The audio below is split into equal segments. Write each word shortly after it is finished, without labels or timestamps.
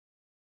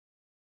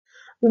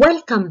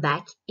Welcome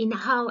back in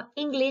our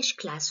English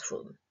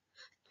classroom.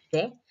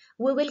 Today,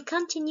 we will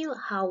continue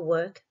our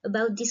work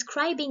about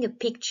describing a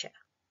picture,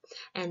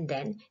 and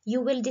then you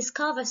will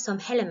discover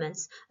some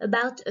elements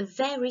about a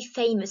very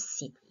famous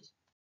city.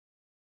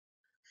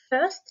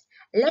 First,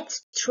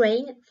 let's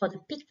train for the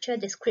picture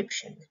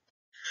description.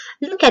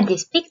 Look at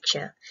this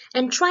picture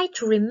and try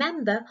to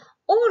remember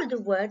all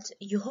the words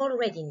you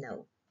already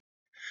know.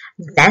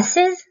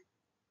 Glasses,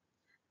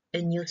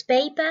 a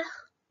newspaper,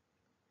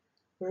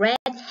 red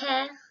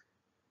hair,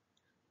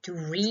 to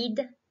read,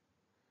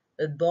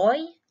 a boy,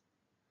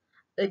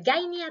 a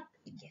guinea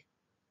pig.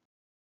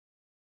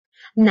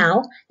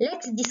 Now,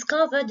 let's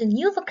discover the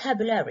new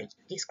vocabulary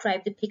to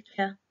describe the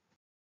picture.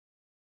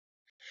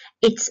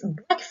 It's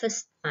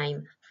breakfast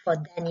time for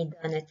Danny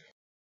Donut.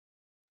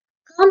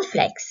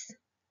 Cornflakes.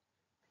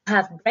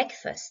 Have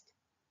breakfast.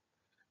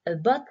 A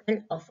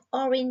bottle of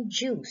orange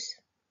juice.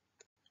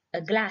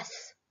 A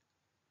glass.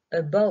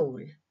 A bowl.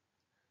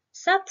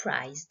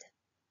 Surprised.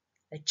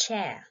 A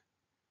chair.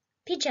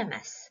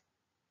 Pyjamas.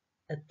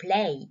 A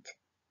plate.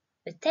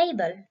 A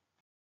table.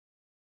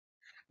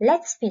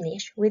 Let's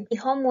finish with the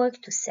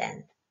homework to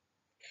send.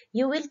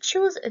 You will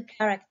choose a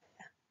character,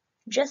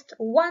 just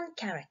one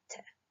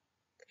character,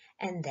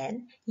 and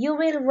then you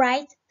will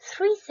write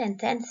 3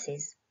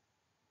 sentences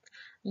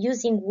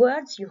using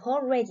words you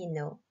already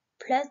know,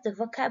 plus the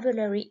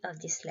vocabulary of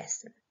this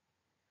lesson.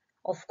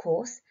 Of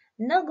course,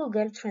 no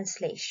Google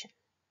translation.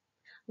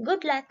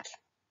 Good luck!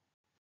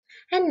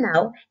 And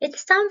now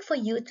it's time for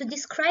you to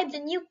describe the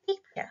new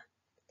picture.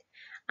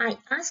 I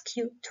ask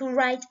you to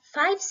write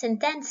 5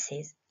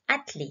 sentences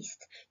at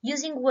least,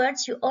 using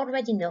words you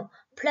already know,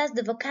 plus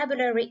the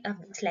vocabulary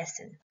of this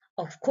lesson.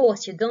 Of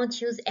course, you don't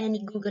use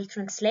any Google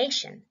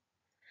translation,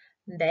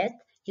 but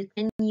you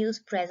can use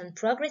present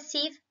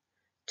progressive,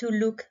 to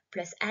look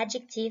plus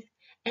adjective,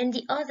 and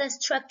the other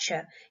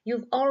structure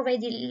you've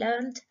already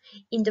learned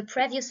in the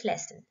previous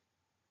lesson.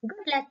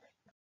 Good luck!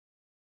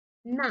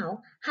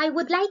 Now, I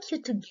would like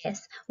you to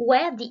guess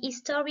where the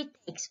story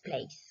takes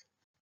place.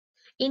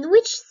 In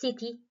which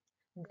city?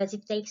 Does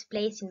it take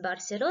place in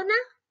Barcelona,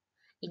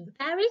 in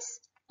Paris,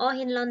 or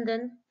in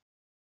London?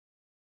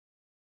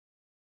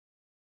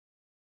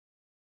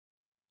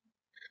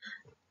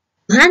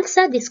 To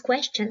answer this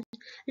question,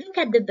 look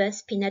at the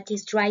bus Peanut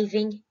is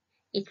driving.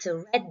 It's a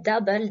red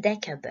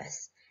double-decker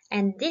bus,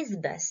 and this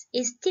bus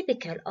is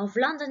typical of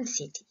London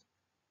City.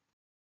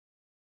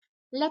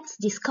 Let's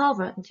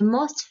discover the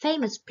most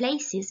famous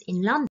places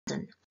in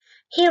London.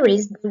 Here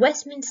is the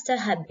Westminster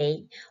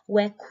Abbey,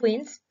 where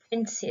queens,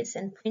 princes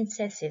and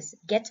princesses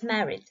get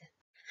married.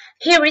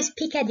 Here is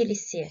Piccadilly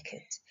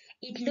Circus.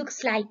 It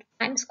looks like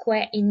Times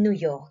Square in New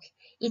York.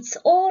 It's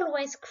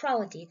always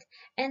crowded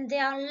and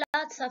there are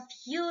lots of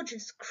huge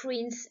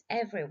screens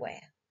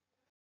everywhere.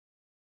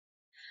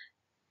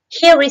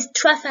 Here is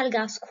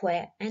Trafalgar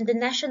Square and the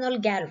National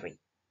Gallery.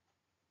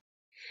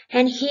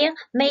 And here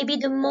may be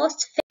the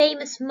most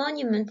famous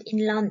monument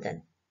in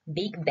London,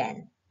 Big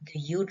Ben, the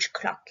huge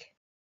clock.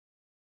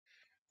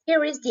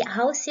 Here is the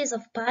Houses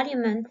of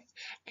Parliament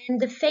and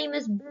the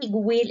famous big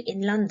wheel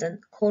in London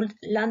called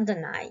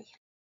London Eye.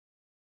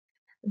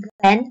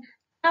 Then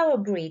Tower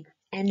Bridge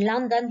and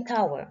London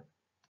Tower.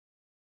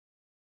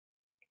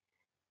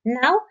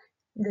 Now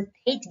the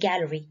Tate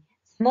Gallery,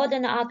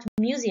 modern art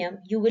museum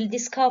you will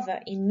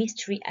discover in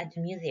Mystery at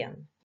the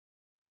Museum.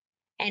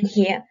 And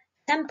here,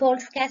 St.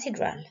 Paul's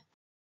Cathedral.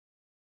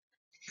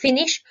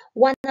 Finish,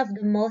 one of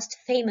the most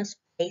famous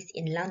places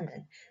in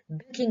London,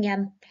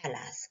 Buckingham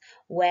Palace,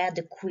 where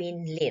the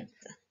Queen lives.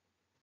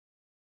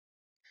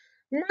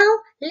 Now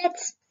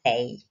let's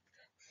say,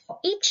 for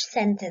each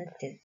sentence,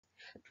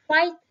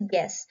 try to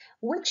guess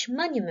which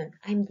monument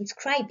I'm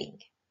describing.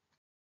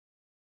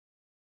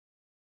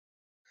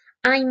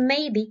 I'm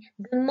maybe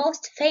the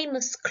most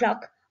famous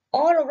clock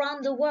all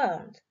around the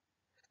world.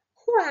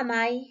 Who am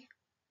I?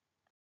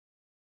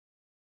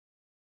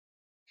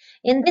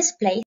 In this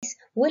place,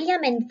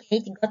 William and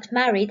Kate got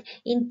married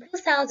in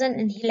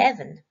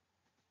 2011.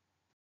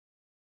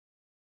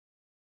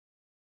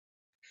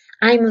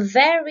 I'm a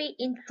very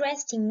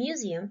interesting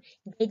museum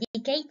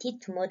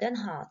dedicated to modern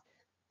art.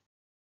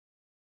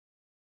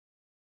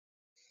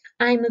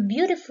 I'm a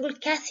beautiful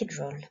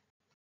cathedral.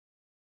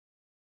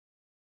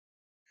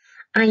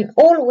 I'm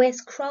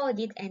always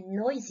crowded and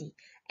noisy,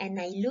 and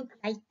I look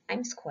like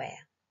Times Square.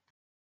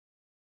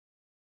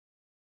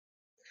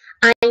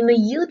 I'm a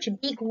huge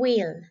big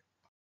wheel.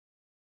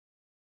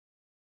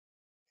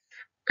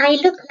 I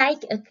look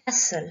like a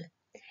castle.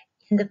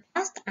 In the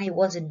past I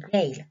was a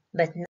jail,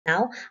 but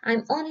now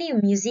I'm only a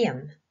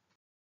museum.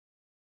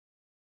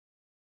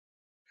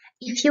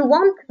 If you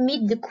want to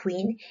meet the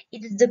Queen,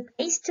 it's the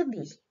place to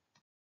be.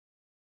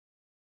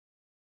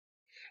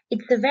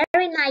 It's a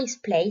very nice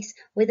place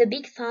with a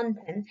big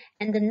fountain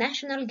and the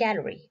National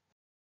Gallery.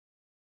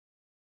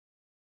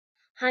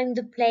 I'm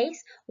the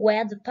place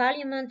where the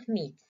Parliament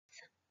meets.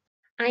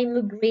 I'm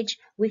a bridge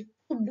with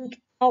 2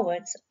 big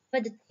towers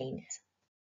over the Thames.